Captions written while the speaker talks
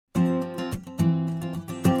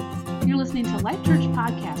listening to Life Church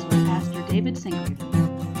Podcast with Pastor David Sinclair.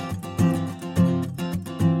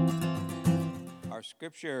 Our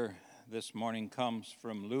scripture this morning comes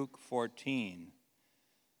from Luke 14,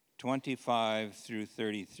 25 through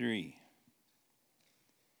 33.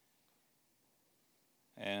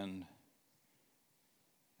 And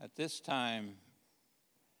at this time,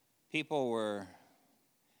 people were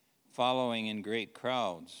following in great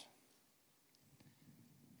crowds.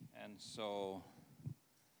 And so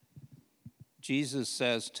Jesus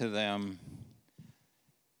says to them,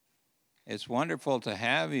 "It's wonderful to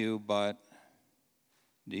have you, but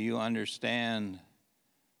do you understand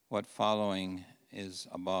what following is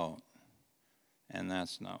about?" And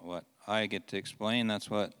that's not what I get to explain.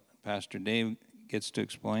 That's what Pastor Dave gets to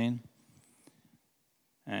explain.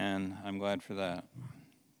 And I'm glad for that.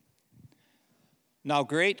 Now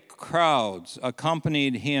great crowds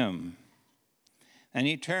accompanied him, and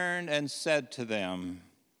he turned and said to them,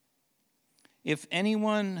 "If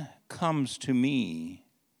anyone comes to me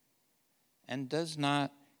and does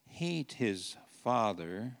not hate his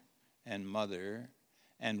father and mother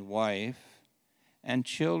and wife and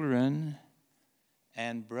children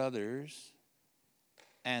and brothers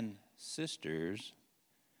and sisters,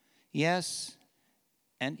 yes,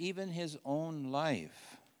 and even his own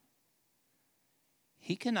life,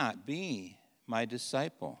 he cannot be my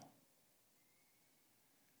disciple.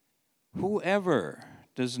 Whoever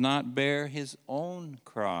does not bear his own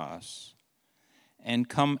cross and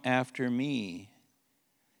come after me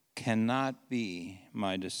cannot be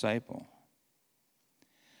my disciple.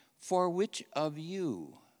 For which of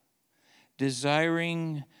you,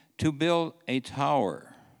 desiring to build a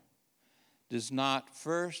tower, does not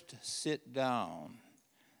first sit down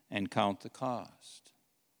and count the cost,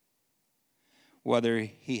 whether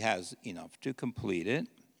he has enough to complete it?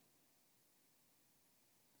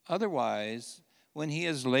 Otherwise, when he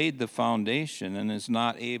has laid the foundation and is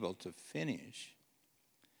not able to finish,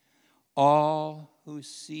 all who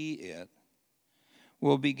see it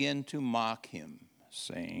will begin to mock him,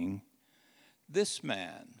 saying, 'This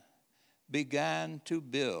man began to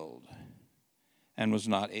build and was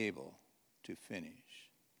not able to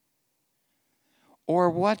finish.' Or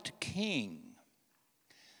what king,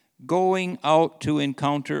 going out to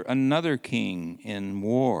encounter another king in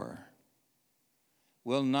war,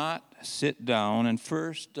 will not sit down and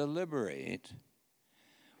first deliberate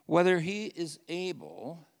whether he is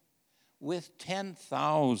able with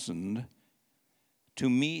 10,000 to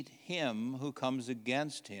meet him who comes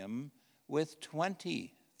against him with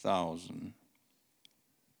 20,000?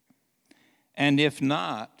 And if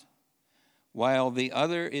not, while the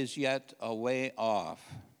other is yet a way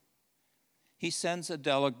off, he sends a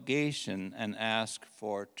delegation and asks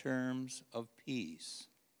for terms of peace.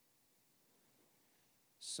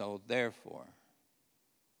 So therefore,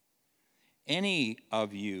 any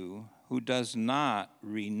of you who does not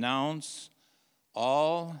renounce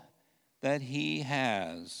all that he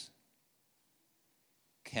has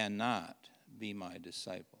cannot be my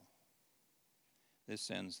disciple."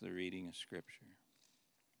 This ends the reading of Scripture.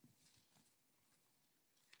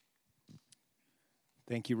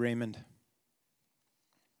 Thank you, Raymond.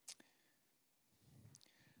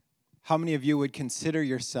 How many of you would consider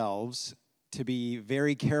yourselves to be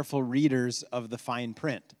very careful readers of the fine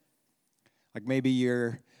print? Like maybe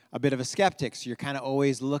you're a bit of a skeptic, so you're kind of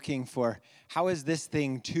always looking for, how is this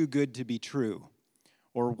thing too good to be true?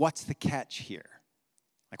 Or what's the catch here?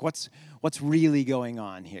 Like what's really going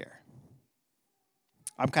on here?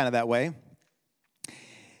 I'm kind of that way.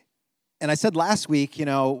 And I said last week,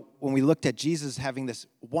 when we looked at Jesus having this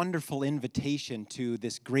wonderful invitation to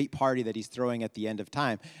this great party that he's throwing at the end of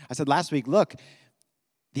time, I said last week, look,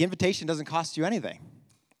 the invitation doesn't cost you anything.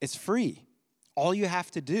 It's free. All you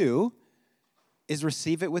have to do is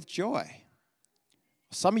receive it with joy.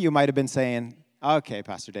 Some of you might have been saying, "Okay,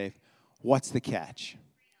 Pastor Dave, what's the catch?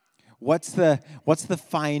 What's the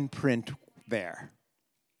fine print there?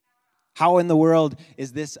 How in the world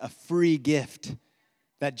is this a free gift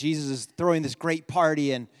that Jesus is throwing this great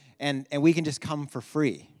party and we can just come for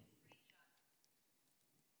free?"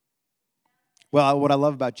 Well, what I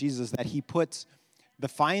love about Jesus is that he puts the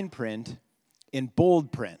fine print in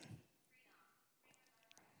bold print.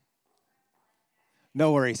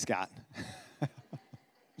 No worries, Scott.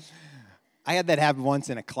 I had that happen once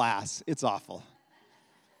in a class. It's awful.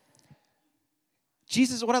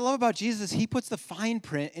 What I love about Jesus, he puts the fine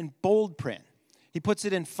print in bold print. He puts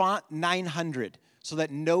it in font 900 so that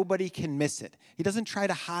nobody can miss it. He doesn't try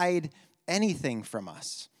to hide anything from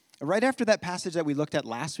us. Right after that passage that we looked at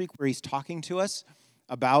last week where he's talking to us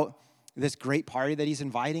about this great party that he's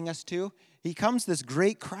inviting us to, he comes this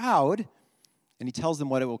great crowd, and he tells them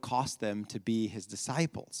what it will cost them to be his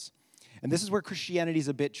disciples. And this is where Christianity is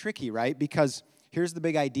a bit tricky, right? Because here's the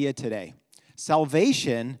big idea today.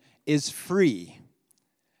 Salvation is free.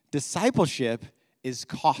 Discipleship is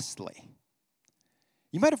costly.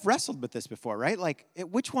 You might have wrestled with this before, right? Like,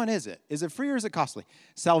 which one is it? Is it free or is it costly?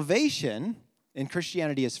 Salvation in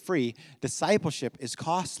Christianity is free. Discipleship is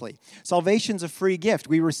costly. Salvation's a free gift.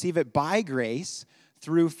 We receive it by grace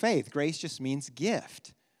through faith. Grace just means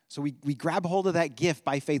gift. So we grab hold of that gift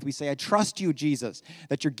by faith. We say, I trust you, Jesus,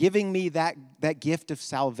 that you're giving me that gift of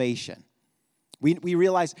salvation. We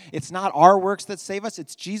realize it's not our works that save us,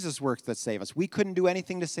 it's Jesus' works that save us. We couldn't do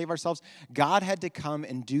anything to save ourselves. God had to come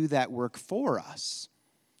and do that work for us.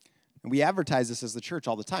 And we advertise this as the church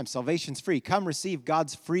all the time. Salvation's free. Come receive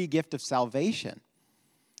God's free gift of salvation.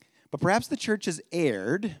 But perhaps the church has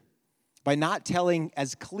erred by not telling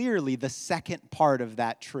as clearly the second part of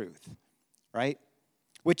that truth, right?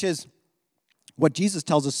 Which is what Jesus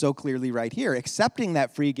tells us so clearly right here. Accepting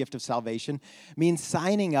that free gift of salvation means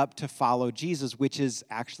signing up to follow Jesus, which is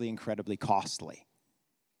actually incredibly costly.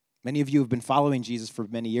 Many of you have been following Jesus for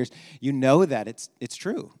many years. You know that it's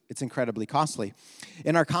true. It's incredibly costly.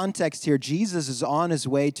 In our context here, Jesus is on his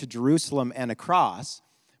way to Jerusalem and a cross,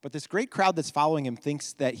 but this great crowd that's following him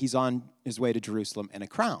thinks that he's on his way to Jerusalem and a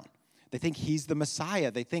crown. They think he's the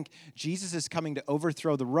Messiah. They think Jesus is coming to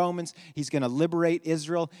overthrow the Romans. He's going to liberate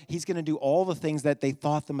Israel. He's going to do all the things that they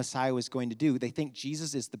thought the Messiah was going to do. They think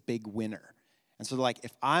Jesus is the big winner. And so they're like,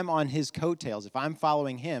 if I'm on his coattails, if I'm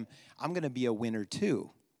following him, I'm going to be a winner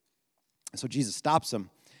too. And so Jesus stops them,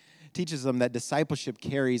 teaches them that discipleship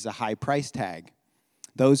carries a high price tag.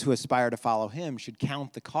 Those who aspire to follow him should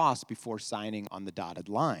count the cost before signing on the dotted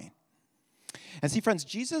line. And see, friends,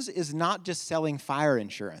 Jesus is not just selling fire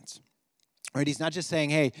insurance. Right? He's not just saying,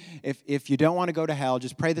 hey, if you don't want to go to hell,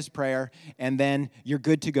 just pray this prayer, and then you're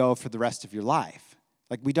good to go for the rest of your life.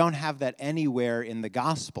 Like, we don't have that anywhere in the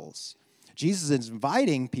Gospels. Jesus is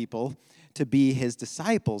inviting people to be his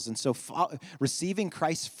disciples. And so receiving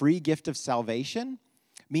Christ's free gift of salvation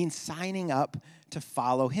means signing up to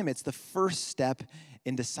follow him. It's the first step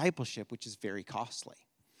in discipleship, which is very costly.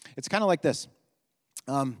 It's kind of like this.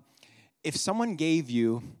 If someone gave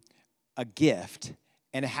you a gift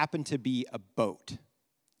and it happened to be a boat,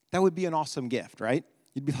 that would be an awesome gift, right?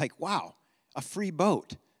 You'd be like, wow, a free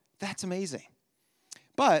boat. That's amazing.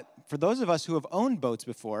 But for those of us who have owned boats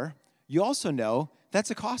before, you also know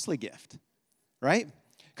that's a costly gift, right?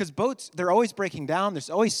 Because boats, they're always breaking down. There's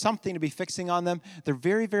always something to be fixing on them. They're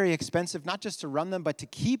very, very expensive, not just to run them, but to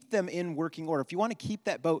keep them in working order. If you want to keep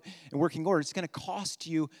that boat in working order, it's going to cost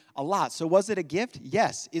you a lot. So was it a gift?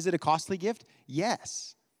 Yes. Is it a costly gift?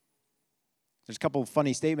 Yes. There's a couple of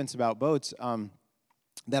funny statements about boats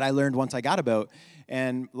that I learned once I got a boat.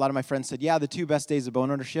 And a lot of my friends said, yeah, the two best days of boat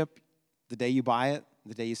ownership, the day you buy it,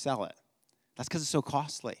 the day you sell it. That's because it's so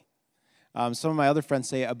costly. Some of my other friends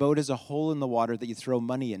say a boat is a hole in the water that you throw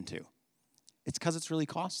money into. It's because it's really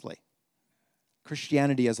costly.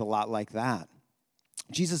 Christianity is a lot like that.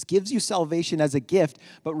 Jesus gives you salvation as a gift,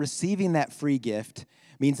 but receiving that free gift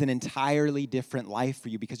means an entirely different life for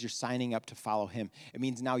you because you're signing up to follow him. It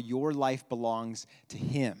means now your life belongs to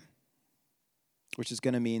him, which is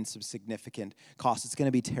going to mean some significant cost. It's going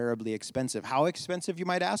to be terribly expensive. How expensive, you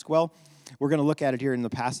might ask? Well, we're going to look at it here in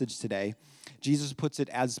the passage today. Jesus puts it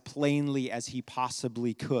as plainly as he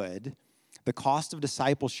possibly could. The cost of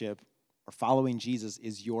discipleship or following Jesus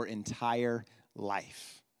is your entire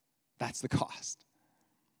life. That's the cost.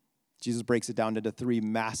 Jesus breaks it down into three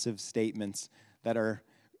massive statements that are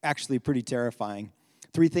actually pretty terrifying.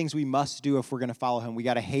 Three things we must do if we're going to follow him. We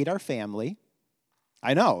got to hate our family.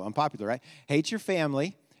 I know, I'm popular, right? Hate your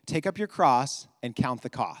family, take up your cross, and count the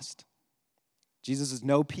cost. Jesus is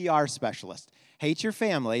no PR specialist. Hate your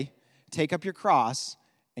family, take up your cross,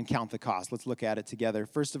 and count the cost. Let's look at it together.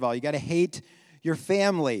 First of all, you got to hate your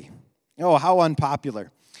family. Oh, how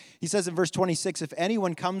unpopular. He says in verse 26, if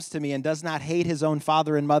anyone comes to me and does not hate his own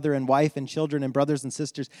father and mother and wife and children and brothers and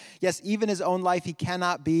sisters, yes, even his own life, he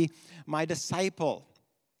cannot be my disciple.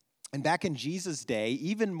 And back in Jesus' day,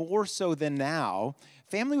 even more so than now,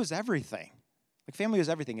 family was everything. Like, family was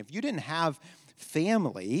everything. If you didn't have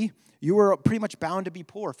family, you were pretty much bound to be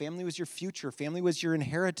poor. Family was your future. Family was your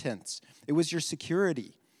inheritance. It was your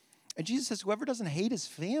security. And Jesus says, whoever doesn't hate his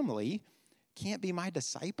family can't be my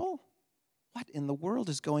disciple? What in the world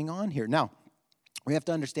is going on here? Now, we have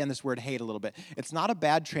to understand this word hate a little bit. It's not a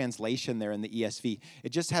bad translation there in the ESV. It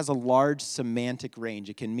just has a large semantic range.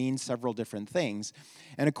 It can mean several different things.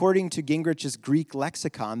 And according to Gingrich's Greek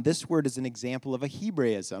lexicon, this word is an example of a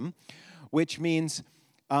Hebraism, which means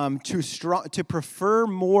to prefer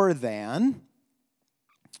more than,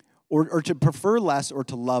 or to prefer less or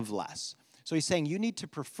to love less. So he's saying you need to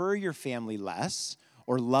prefer your family less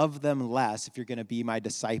or love them less if you're going to be my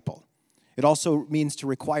disciple. It also means to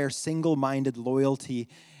require single-minded loyalty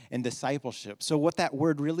and discipleship. So what that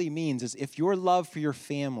word really means is if your love for your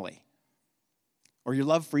family or your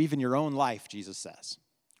love for even your own life, Jesus says.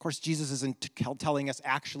 Of course, Jesus isn't telling us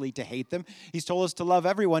actually to hate them. He's told us to love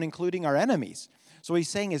everyone, including our enemies. So what he's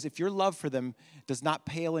saying is if your love for them does not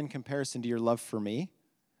pale in comparison to your love for me,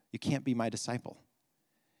 you can't be my disciple.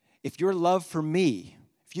 If your love for me,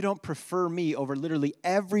 if you don't prefer me over literally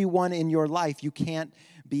everyone in your life, you can't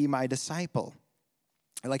be my disciple.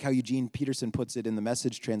 I like how Eugene Peterson puts it in the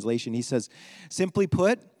Message translation. He says, simply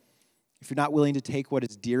put, if you're not willing to take what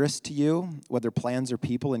is dearest to you, whether plans or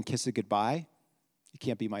people, and kiss it goodbye, you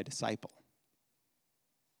can't be my disciple.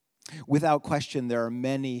 Without question, there are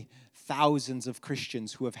many thousands of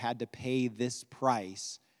Christians who have had to pay this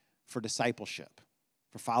price for discipleship,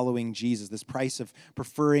 for following Jesus, this price of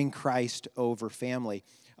preferring Christ over family.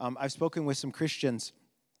 I've spoken with some Christians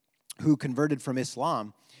who converted from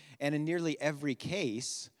Islam, and in nearly every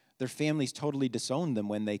case, their families totally disowned them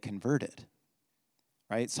when they converted.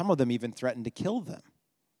 Right? Some of them even threatened to kill them.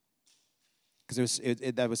 Because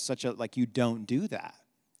that was such a, like, you don't do that.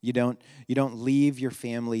 You don't leave your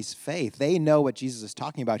family's faith. They know what Jesus is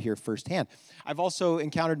talking about here firsthand. I've also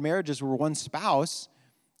encountered marriages where one spouse,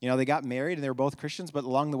 they got married and they were both Christians, but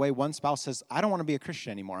along the way, one spouse says, I don't want to be a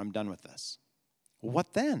Christian anymore. I'm done with this. Well,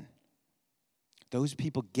 what then? Those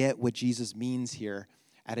people get what Jesus means here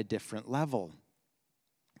at a different level.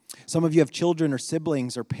 Some of you have children or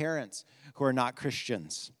siblings or parents who are not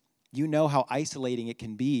Christians. You know how isolating it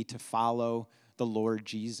can be to follow the Lord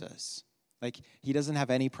Jesus. Like, he doesn't have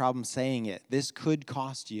any problem saying it. This could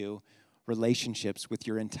cost you relationships with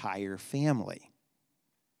your entire family.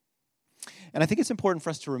 And I think it's important for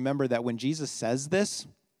us to remember that when Jesus says this,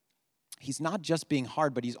 he's not just being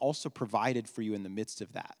hard, but he's also provided for you in the midst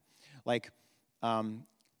of that. Like,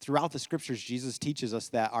 throughout the scriptures, Jesus teaches us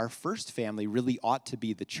that our first family really ought to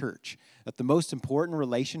be the church. That the most important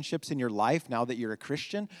relationships in your life, now that you're a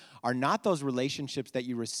Christian, are not those relationships that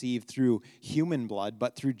you receive through human blood,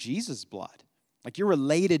 but through Jesus' blood. Like, you're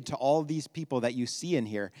related to all these people that you see in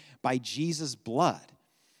here by Jesus' blood.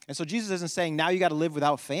 And so Jesus isn't saying, now you got to live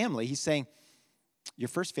without family. He's saying, your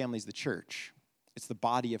first family is the church. It's the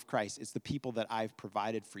body of Christ. It's the people that I've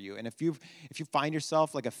provided for you. And if you find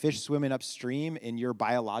yourself like a fish swimming upstream in your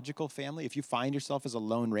biological family, if you find yourself as a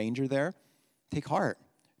lone ranger there, take heart.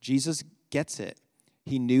 Jesus gets it.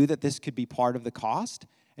 He knew that this could be part of the cost,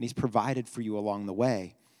 and he's provided for you along the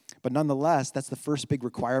way. But nonetheless, that's the first big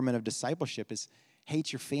requirement of discipleship is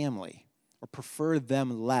hate your family or prefer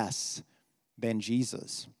them less than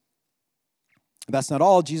Jesus. That's not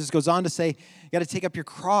all. Jesus goes on to say, you got to take up your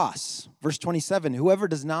cross. Verse 27, whoever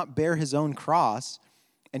does not bear his own cross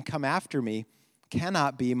and come after me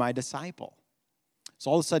cannot be my disciple. So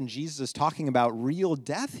all of a sudden, Jesus is talking about real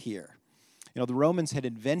death here. The Romans had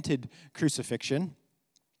invented crucifixion.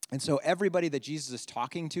 And so everybody that Jesus is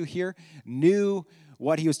talking to here knew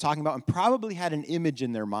what he was talking about and probably had an image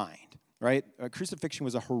in their mind. Right? Crucifixion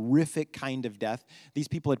was a horrific kind of death. These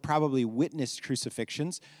people had probably witnessed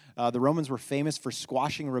crucifixions. The Romans were famous for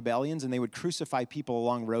squashing rebellions, and they would crucify people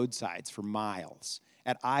along roadsides for miles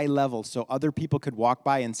at eye level so other people could walk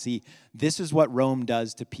by and see, this is what Rome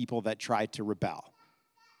does to people that try to rebel.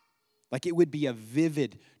 Like, it would be a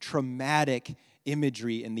vivid, traumatic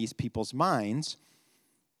imagery in these people's minds.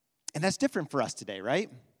 And that's different for us today,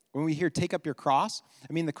 right? When we hear take up your cross,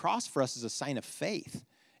 the cross for us is a sign of faith.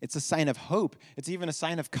 It's a sign of hope. It's even a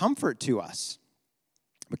sign of comfort to us.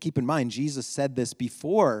 But keep in mind, Jesus said this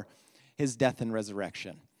before his death and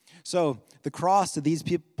resurrection. So the cross to these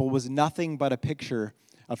people was nothing but a picture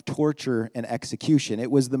of torture and execution. It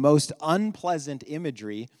was the most unpleasant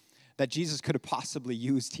imagery that Jesus could have possibly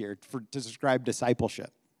used here to describe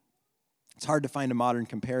discipleship. It's hard to find a modern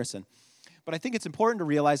comparison. But I think it's important to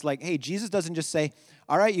realize, hey, Jesus doesn't just say,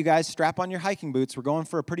 all right, you guys, strap on your hiking boots. We're going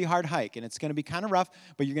for a pretty hard hike, and it's going to be kind of rough,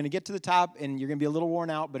 but you're going to get to the top, and you're going to be a little worn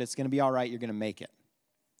out, but it's going to be all right. You're going to make it.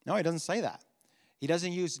 No, he doesn't say that. He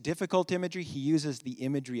doesn't use difficult imagery. He uses the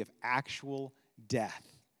imagery of actual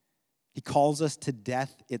death. He calls us to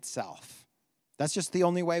death itself. That's just the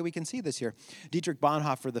only way we can see this here. Dietrich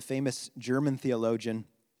Bonhoeffer, the famous German theologian,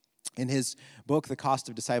 in his book, The Cost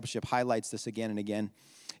of Discipleship, highlights this again and again.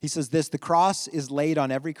 He says this, the cross is laid on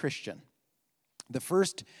every Christian. The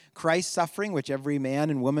first Christ suffering, which every man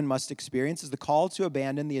and woman must experience, is the call to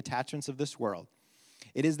abandon the attachments of this world.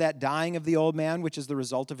 It is that dying of the old man, which is the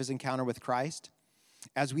result of his encounter with Christ.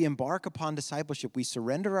 As we embark upon discipleship, we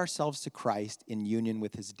surrender ourselves to Christ in union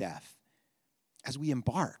with his death. As we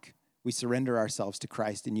embark, We surrender ourselves to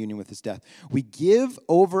Christ in union with his death. We give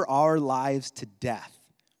over our lives to death.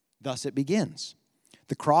 Thus it begins.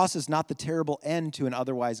 The cross is not the terrible end to an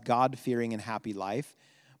otherwise God-fearing and happy life,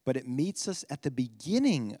 but it meets us at the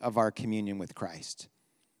beginning of our communion with Christ.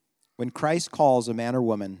 When Christ calls a man or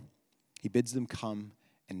woman, he bids them come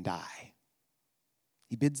and die.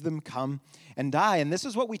 He bids them come and die. And this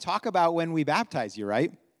is what we talk about when we baptize you,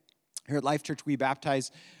 right? Here at Life Church, we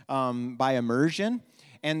baptize by immersion.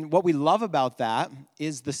 And what we love about that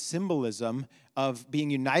is the symbolism of being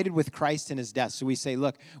united with Christ in his death. So we say,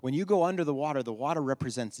 look, when you go under the water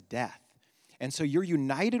represents death. And so you're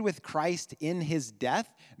united with Christ in his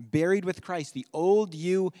death, buried with Christ. The old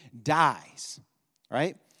you dies,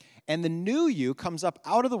 right? And the new you comes up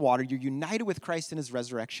out of the water. You're united with Christ in his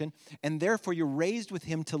resurrection, and therefore you're raised with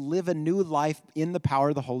him to live a new life in the power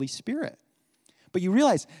of the Holy Spirit. But you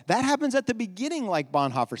realize that happens at the beginning, like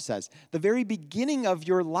Bonhoeffer says. The very beginning of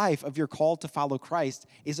your life, of your call to follow Christ,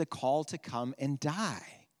 is a call to come and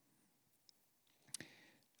die.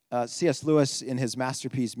 C.S. Lewis, in his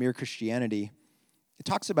masterpiece, Mere Christianity, it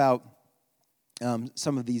talks about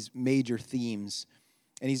some of these major themes.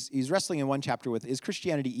 And he's wrestling in one chapter with, is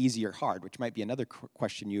Christianity easy or hard? Which might be another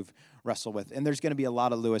question you've wrestled with. And there's going to be a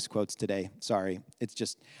lot of Lewis quotes today. Sorry. It's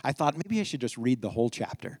just, I thought maybe I should just read the whole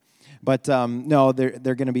chapter. But no, there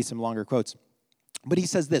are going to be some longer quotes. But he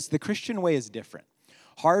says this, the Christian way is different,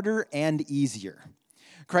 harder and easier.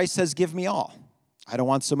 Christ says, give me all. I don't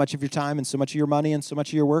want so much of your time and so much of your money and so much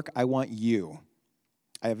of your work. I want you.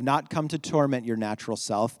 I have not come to torment your natural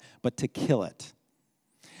self, but to kill it.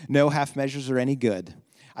 No half measures are any good.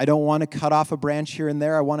 I don't want to cut off a branch here and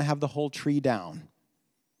there. I want to have the whole tree down.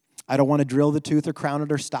 I don't want to drill the tooth or crown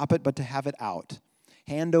it or stop it, but to have it out.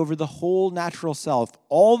 Hand over the whole natural self,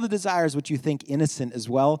 all the desires which you think innocent as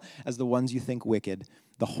well as the ones you think wicked,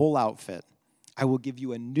 the whole outfit. I will give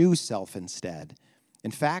you a new self instead.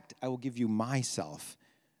 In fact, I will give you myself.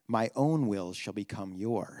 My own will shall become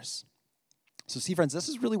yours. So see, friends, this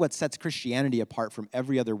is really what sets Christianity apart from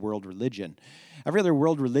every other world religion. Every other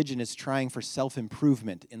world religion is trying for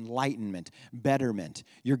self-improvement, enlightenment, betterment.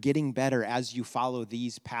 You're getting better as you follow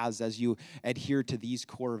these paths, as you adhere to these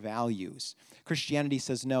core values. Christianity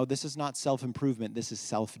says, no, this is not self-improvement, this is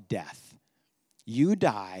self-death. You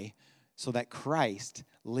die so that Christ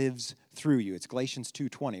lives through you. It's Galatians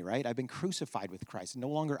 2:20, right? I've been crucified with Christ. No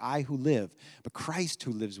longer I who live, but Christ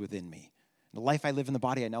who lives within me. The life I live in the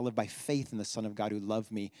body, I now live by faith in the Son of God who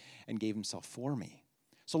loved me and gave himself for me.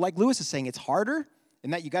 So like Lewis is saying, it's harder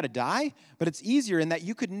in that you got to die, but it's easier in that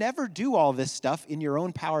you could never do all this stuff in your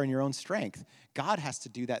own power and your own strength. God has to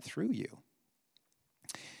do that through you.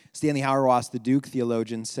 Stanley Hauerwas, the Duke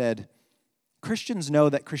theologian, said, Christians know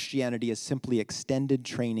that Christianity is simply extended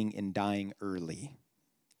training in dying early.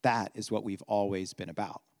 That is what we've always been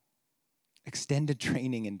about. Extended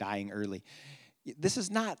training in dying early. This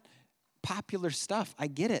is not popular stuff. I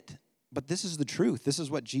get it. But this is the truth. This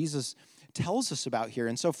is what Jesus tells us about here.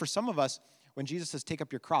 And so for some of us, when Jesus says, take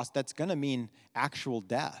up your cross, that's going to mean actual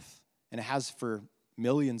death. And it has for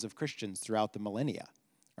millions of Christians throughout the millennia,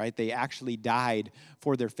 right? They actually died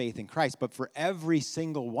for their faith in Christ. But for every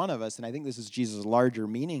single one of us, and I think this is Jesus' larger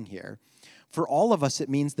meaning here, for all of us, it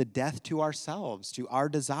means the death to ourselves, to our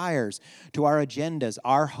desires, to our agendas,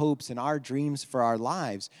 our hopes, and our dreams for our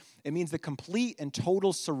lives. It means the complete and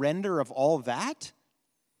total surrender of all that.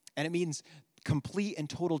 And it means complete and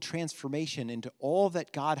total transformation into all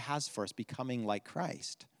that God has for us, becoming like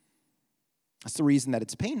Christ. That's the reason that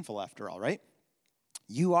it's painful after all, right?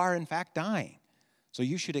 You are, in fact, dying. So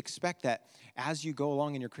you should expect that as you go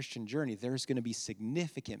along in your Christian journey, there's going to be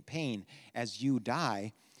significant pain as you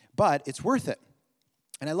die, but it's worth it.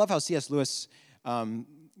 And I love how C.S. Lewis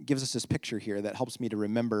gives us this picture here that helps me to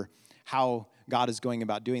remember how God is going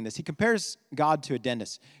about doing this. He compares God to a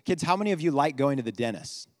dentist. Kids, how many of you like going to the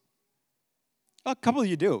dentist? A couple of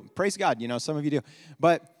you do. Praise God, some of you do.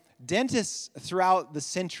 But dentists throughout the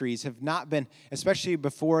centuries have not been, especially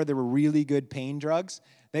before there were really good pain drugs,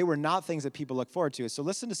 they were not things that people look forward to. So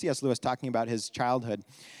listen to C.S. Lewis talking about his childhood.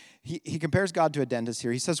 He compares God to a dentist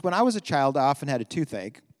here. He says, when I was a child, I often had a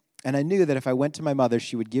toothache, and I knew that if I went to my mother,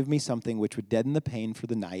 she would give me something which would deaden the pain for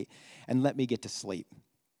the night and let me get to sleep.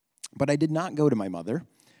 But I did not go to my mother,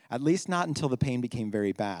 at least not until the pain became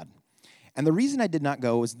very bad. And the reason I did not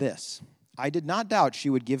go was this. I did not doubt she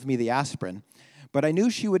would give me the aspirin, but I knew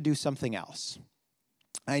she would do something else.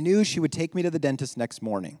 I knew she would take me to the dentist next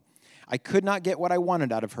morning. I could not get what I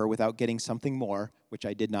wanted out of her without getting something more, which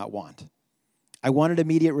I did not want. I wanted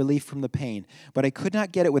immediate relief from the pain, but I could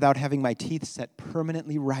not get it without having my teeth set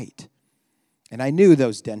permanently right. And I knew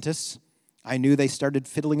those dentists I knew they started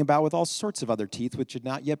fiddling about with all sorts of other teeth which had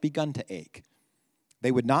not yet begun to ache.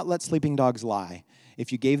 They would not let sleeping dogs lie.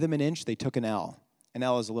 If you gave them an inch, they took an ell. An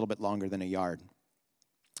ell is a little bit longer than a yard.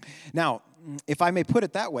 Now, if I may put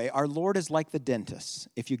it that way, our Lord is like the dentist.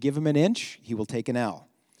 If you give him an inch, he will take an ell.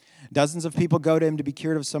 Dozens of people go to him to be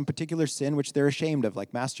cured of some particular sin which they're ashamed of,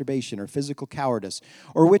 like masturbation or physical cowardice,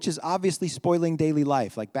 or which is obviously spoiling daily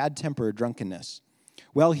life, like bad temper or drunkenness.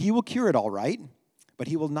 Well, he will cure it all right, but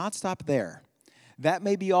he will not stop there. That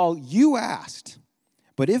may be all you asked,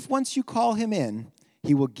 but if once you call him in,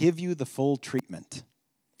 he will give you the full treatment.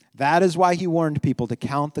 That is why he warned people to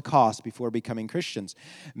count the cost before becoming Christians.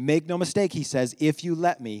 Make no mistake, he says, if you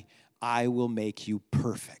let me, I will make you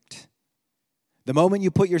perfect. The moment you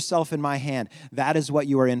put yourself in my hand, that is what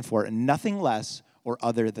you are in for, and nothing less or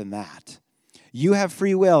other than that. You have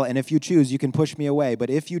free will, and if you choose, you can push me away. But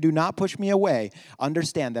if you do not push me away,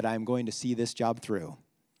 understand that I am going to see this job through.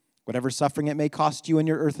 Whatever suffering it may cost you in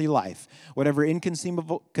your earthly life, whatever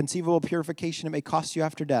inconceivable purification it may cost you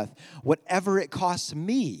after death, whatever it costs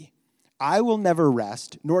me, I will never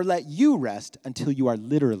rest, nor let you rest until you are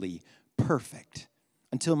literally perfect.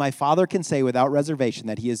 Until my Father can say without reservation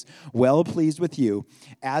that he is well pleased with you,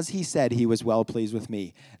 as he said he was well pleased with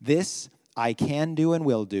me. This I can do and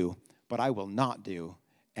will do, but I will not do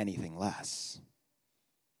anything less.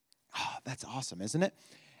 Oh, that's awesome, isn't it?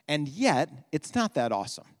 And yet, it's not that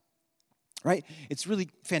awesome. Right? It's really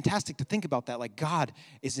fantastic to think about that. Like God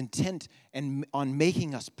is intent on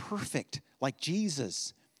making us perfect like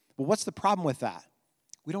Jesus. Well, what's the problem with that?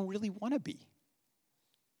 We don't really want to be.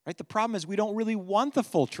 Right? The problem is we don't really want the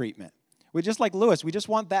full treatment. We're just like Lewis. We just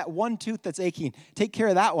want that one tooth that's aching. Take care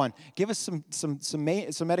of that one. Give us some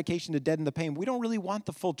medication to deaden the pain. We don't really want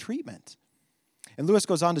the full treatment. And Lewis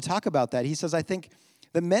goes on to talk about that. He says, I think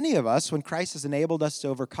that many of us, when Christ has enabled us to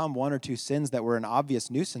overcome one or two sins that were an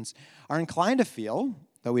obvious nuisance, are inclined to feel,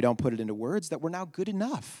 though we don't put it into words, that we're now good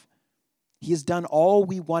enough. He has done all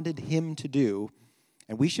we wanted him to do,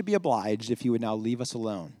 and we should be obliged if he would now leave us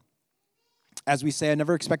alone. As we say, I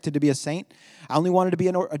never expected to be a saint. I only wanted to be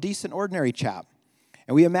a decent, ordinary chap.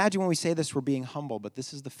 And we imagine when we say this, we're being humble, but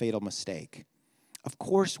this is the fatal mistake. Of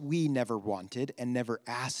course, we never wanted and never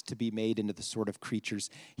asked to be made into the sort of creatures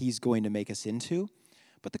he's going to make us into.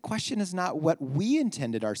 But the question is not what we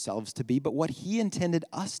intended ourselves to be, but what he intended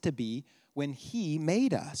us to be when he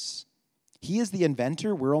made us. He is the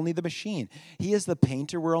inventor, we're only the machine. He is the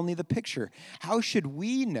painter, we're only the picture. How should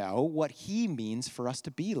we know what he means for us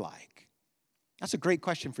to be like? That's a great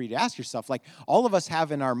question for you to ask yourself. Like, all of us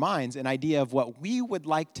have in our minds an idea of what we would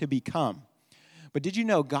like to become. But did you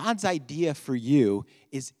know God's idea for you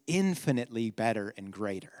is infinitely better and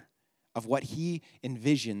greater of what he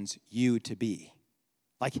envisions you to be?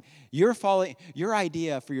 Like, your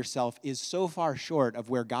idea for yourself is so far short of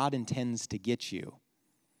where God intends to get you.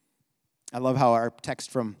 I love how our text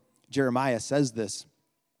from Jeremiah says this,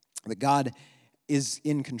 that God is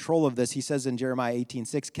in control of this. He says in Jeremiah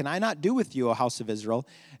 18:6, "Can I not do with you, O house of Israel,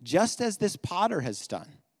 just as this potter has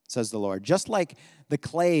done, says the Lord. Just like the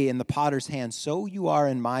clay in the potter's hand, so you are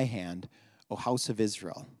in my hand, O house of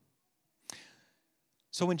Israel."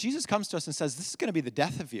 So when Jesus comes to us and says, this is going to be the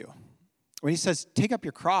death of you, when he says, take up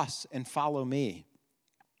your cross and follow me,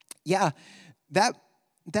 yeah,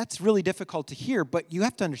 that's really difficult to hear, but you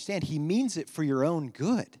have to understand he means it for your own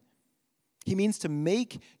good. He means to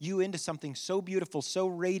make you into something so beautiful, so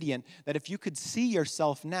radiant, that if you could see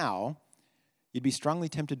yourself now, you'd be strongly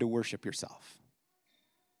tempted to worship yourself.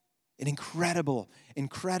 An incredible,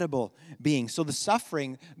 incredible being. So the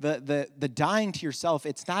suffering, the dying to yourself,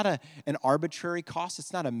 it's not an arbitrary cost.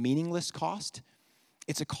 It's not a meaningless cost.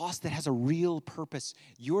 It's a cost that has a real purpose.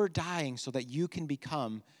 You're dying so that you can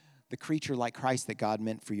become the creature like Christ that God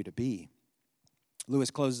meant for you to be.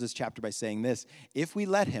 Lewis closes this chapter by saying this: if we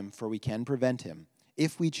let him, for we can prevent him,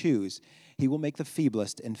 if we choose, he will make the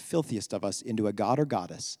feeblest and filthiest of us into a god or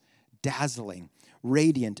goddess, dazzling,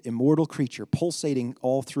 radiant, immortal creature, pulsating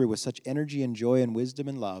all through with such energy and joy and wisdom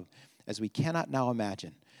and love as we cannot now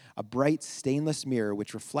imagine. A bright, stainless mirror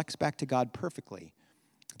which reflects back to God perfectly,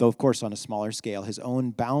 though of course on a smaller scale, his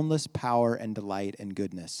own boundless power and delight and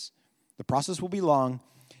goodness. The process will be long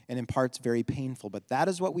and in parts very painful, but that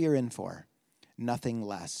is what we are in for. Nothing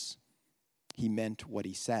less. He meant what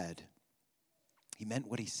he said. He meant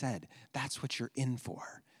what he said. That's what you're in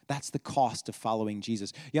for. That's the cost of following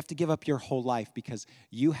Jesus. You have to give up your whole life because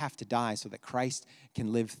you have to die so that Christ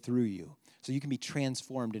can live through you. So you can be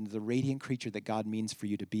transformed into the radiant creature that God means for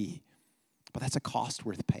you to be. But that's a cost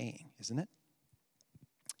worth paying, isn't it?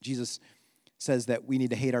 Jesus says that we need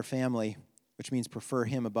to hate our family, which means prefer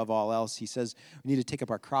him above all else. He says we need to take up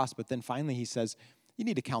our cross, but then finally he says, you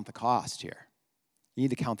need to count the cost here. You need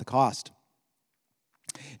to count the cost.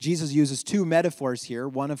 Jesus uses two metaphors here,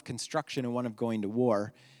 one of construction and one of going to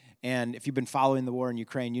war. And if you've been following the war in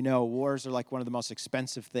Ukraine, you know wars are like one of the most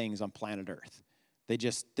expensive things on planet Earth.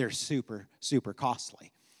 They're super, super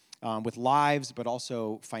costly with lives, but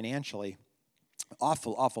also financially.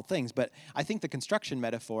 Awful, awful things. But I think the construction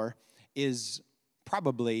metaphor is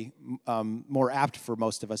probably more apt for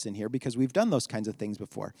most of us in here because we've done those kinds of things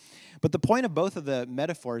before. But the point of both of the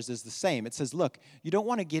metaphors is the same. It says, look, you don't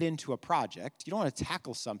want to get into a project, you don't want to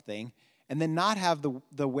tackle something, and then not have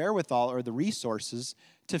the wherewithal or the resources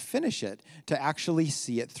to finish it, to actually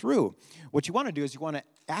see it through. What you want to do is you want to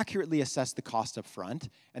accurately assess the cost up front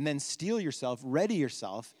and then ready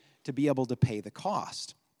yourself to be able to pay the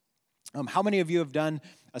cost. How many of you have done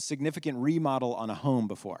a significant remodel on a home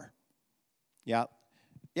before? Yeah,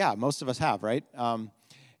 most of us have, right?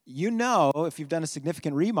 You know, if you've done a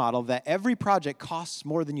significant remodel, that every project costs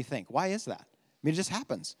more than you think. Why is that? I mean, it just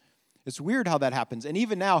happens. It's weird how that happens. And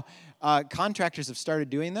even now, contractors have started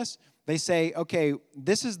doing this. They say, okay,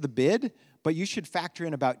 this is the bid, but you should factor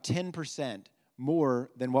in about 10% more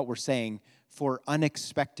than what we're saying for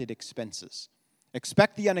unexpected expenses.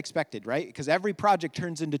 Expect the unexpected, right? Because every project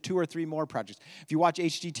turns into 2 or 3 more projects. If you watch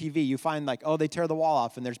HGTV, you find like, oh, they tear the wall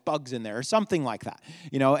off and there's bugs in there or something like that,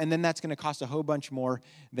 and then that's going to cost a whole bunch more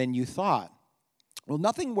than you thought. Well,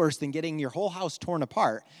 nothing worse than getting your whole house torn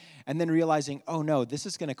apart and then realizing, oh, no, this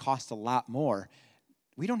is going to cost a lot more.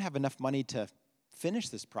 We don't have enough money to finish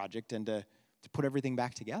this project and to put everything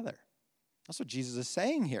back together. That's what Jesus is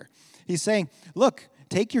saying here. He's saying, look,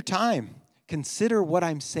 take your time. Consider what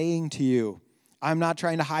I'm saying to you. I'm not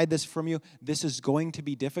trying to hide this from you. This is going to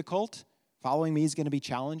be difficult. Following me is going to be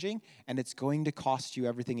challenging, and it's going to cost you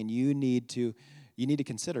everything, and you need to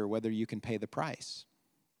consider whether you can pay the price.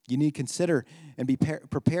 You need to consider and be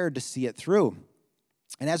prepared to see it through.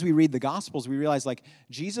 And as we read the Gospels, we realize, like,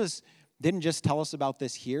 Jesus didn't just tell us about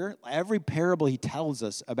this here. Every parable he tells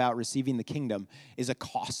us about receiving the kingdom is a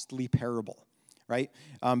costly parable. Right?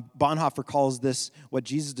 Bonhoeffer calls this, what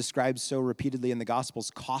Jesus describes so repeatedly in the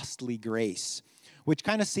Gospels, costly grace, which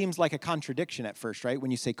kind of seems like a contradiction at first, right?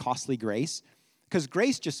 When you say costly grace, because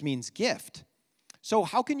grace just means gift. So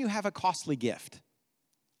how can you have a costly gift?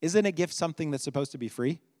 Isn't a gift something that's supposed to be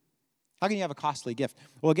free? How can you have a costly gift?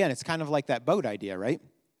 Well, again, it's kind of like that boat idea, right?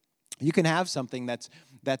 You can have something that's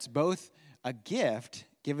both a gift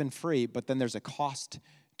given free, but then there's a cost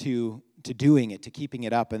to doing it, to keeping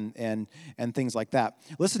it up and things like that.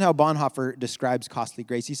 Listen how Bonhoeffer describes costly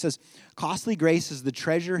grace. He says, costly grace is the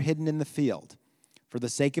treasure hidden in the field. For the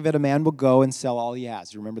sake of it, a man will go and sell all he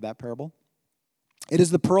has. You remember that parable? It is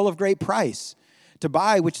the pearl of great price, to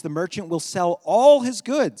buy which the merchant will sell all his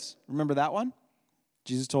goods. Remember that one?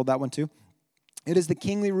 Jesus told that one too. It is the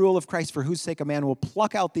kingly rule of Christ, for whose sake a man will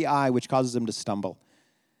pluck out the eye which causes him to stumble.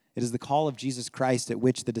 It is the call of Jesus Christ at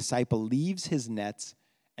which the disciple leaves his nets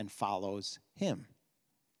and follows him.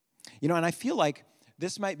 And I feel like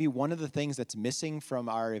this might be one of the things that's missing from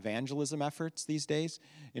our evangelism efforts these days.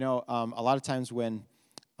 A lot of times when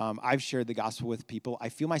I've shared the gospel with people, I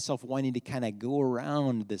feel myself wanting to kind of go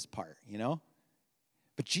around this part,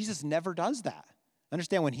 But Jesus never does that.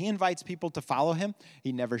 Understand, when he invites people to follow him,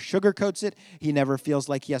 he never sugarcoats it. He never feels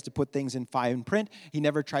like he has to put things in fine print. He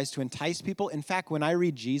never tries to entice people. In fact, when I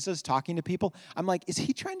read Jesus talking to people, I'm like, is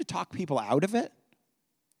he trying to talk people out of it?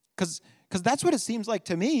 Because that's what it seems like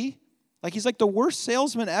to me. Like he's like the worst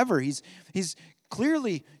salesman ever. He's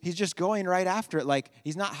clearly just going right after it. Like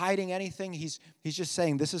he's not hiding anything. He's just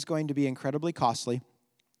saying this is going to be incredibly costly.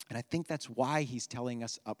 And I think that's why he's telling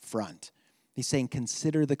us up front. He's saying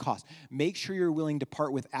consider the cost. Make sure you're willing to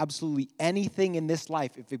part with absolutely anything in this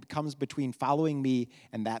life if it comes between following me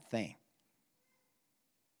and that thing.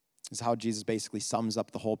 This is how Jesus basically sums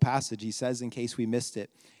up the whole passage. He says, in case we missed it,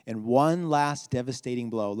 in one last devastating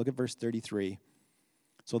blow, look at verse 33.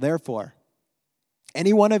 So therefore,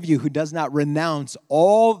 any one of you who does not renounce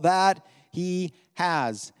all that he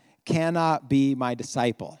has cannot be my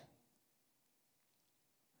disciple.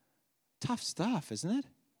 Tough stuff, isn't it?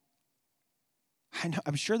 I know,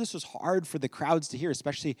 I'm sure this was hard for the crowds to hear,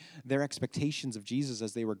 especially their expectations of Jesus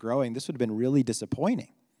as they were growing. This would have been really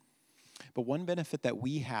disappointing. But one benefit that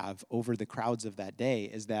we have over the crowds of that day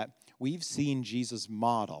is that we've seen Jesus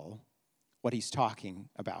model what he's talking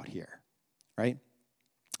about here, right?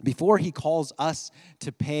 Before he calls us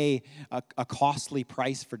to pay a costly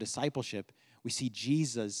price for discipleship, we see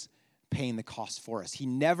Jesus paying the cost for us. He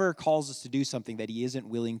never calls us to do something that he isn't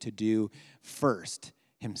willing to do first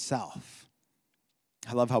himself.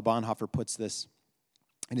 I love how Bonhoeffer puts this.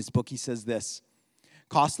 In his book, he says this,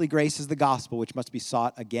 costly grace is the gospel which must be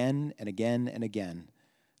sought again and again and again,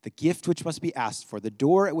 the gift which must be asked for, the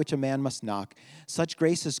door at which a man must knock. Such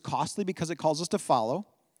grace is costly because it calls us to follow,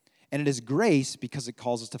 and it is grace because it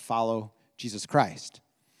calls us to follow Jesus Christ.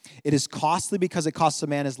 It is costly because it costs a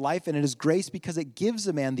man his life, and it is grace because it gives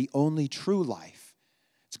a man the only true life.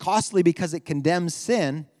 It's costly because it condemns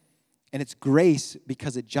sin, and it's grace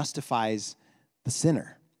because it justifies the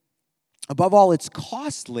sinner. Above all, it's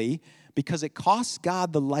costly because it costs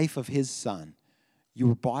God the life of his Son. You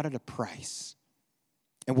were bought at a price.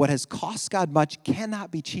 And what has cost God much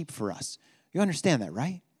cannot be cheap for us. You understand that,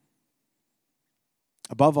 right?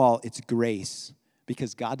 Above all, it's grace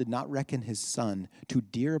because God did not reckon his Son too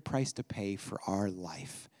dear a price to pay for our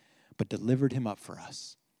life, but delivered him up for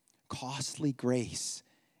us. Costly grace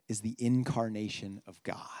is the incarnation of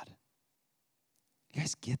God. You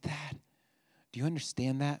guys get that? Do you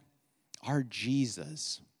understand that? Our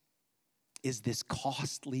Jesus is this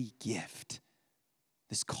costly gift.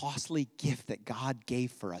 This costly gift that God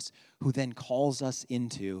gave for us, who then calls us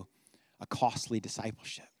into a costly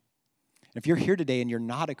discipleship. And if you're here today and you're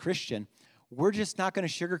not a Christian, we're just not going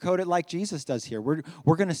to sugarcoat it like Jesus does here. We're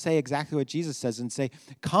going to say exactly what Jesus says and say,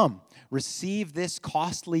 come, receive this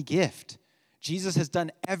costly gift. Jesus has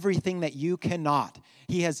done everything that you cannot.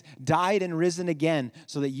 He has died and risen again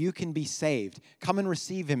so that you can be saved. Come and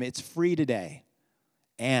receive him. It's free today.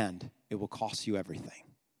 And it will cost you everything.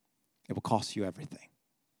 It will cost you everything.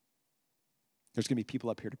 There's going to be people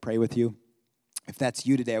up here to pray with you. If that's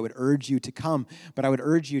you today, I would urge you to come, but I would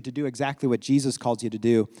urge you to do exactly what Jesus calls you to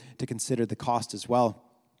do, to consider the cost as well.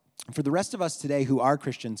 For the rest of us today who are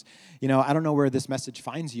Christians, I don't know where this message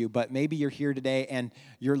finds you, but maybe you're here today and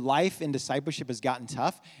your life in discipleship has gotten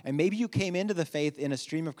tough, and maybe you came into the faith in a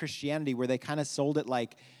stream of Christianity where they kind of sold it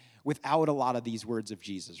like without a lot of these words of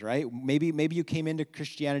Jesus, right? Maybe you came into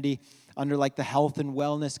Christianity under like the health and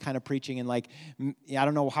wellness kind of preaching, and like, I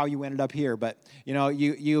don't know how you ended up here, but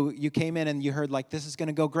you came in and you heard like, this is going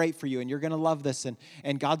to go great for you and you're going to love this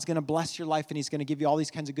and God's going to bless your life and he's going to give you all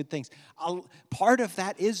these kinds of good things. Part of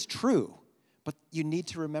that is true, but you need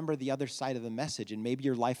to remember the other side of the message, and maybe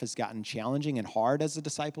your life has gotten challenging and hard as a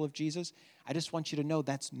disciple of Jesus. I just want you to know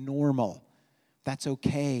that's normal. That's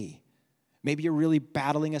okay. Maybe you're really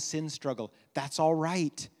battling a sin struggle. That's all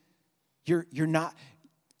right. You're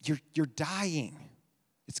dying.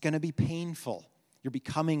 It's going to be painful. You're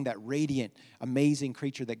becoming that radiant, amazing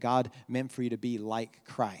creature that God meant for you to be, like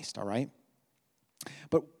Christ, all right?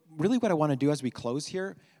 But really what I want to do as we close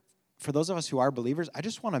here, for those of us who are believers, I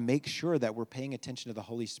just want to make sure that we're paying attention to the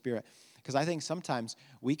Holy Spirit, because I think sometimes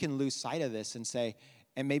we can lose sight of this and say,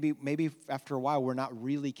 and maybe after a while we're not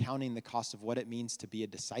really counting the cost of what it means to be a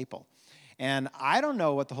disciple. And I don't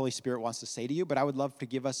know what the Holy Spirit wants to say to you, but I would love to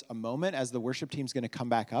give us a moment as the worship team's going to come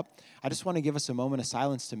back up. I just want to give us a moment of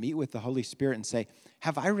silence to meet with the Holy Spirit and say,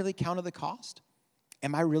 have I really counted the cost?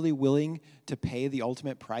 Am I really willing to pay the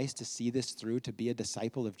ultimate price to see this through, to be a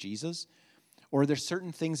disciple of Jesus? Or are there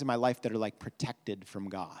certain things in my life that are like protected from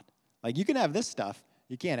God? Like, you can have this stuff,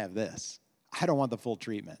 you can't have this. I don't want the full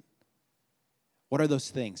treatment. What are those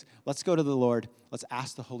things? Let's go to the Lord. Let's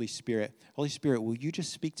ask the Holy Spirit. Holy Spirit, will you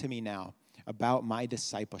just speak to me now about my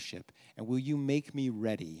discipleship? And will you make me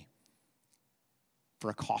ready for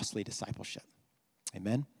a costly discipleship?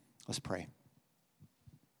 Amen? Let's pray.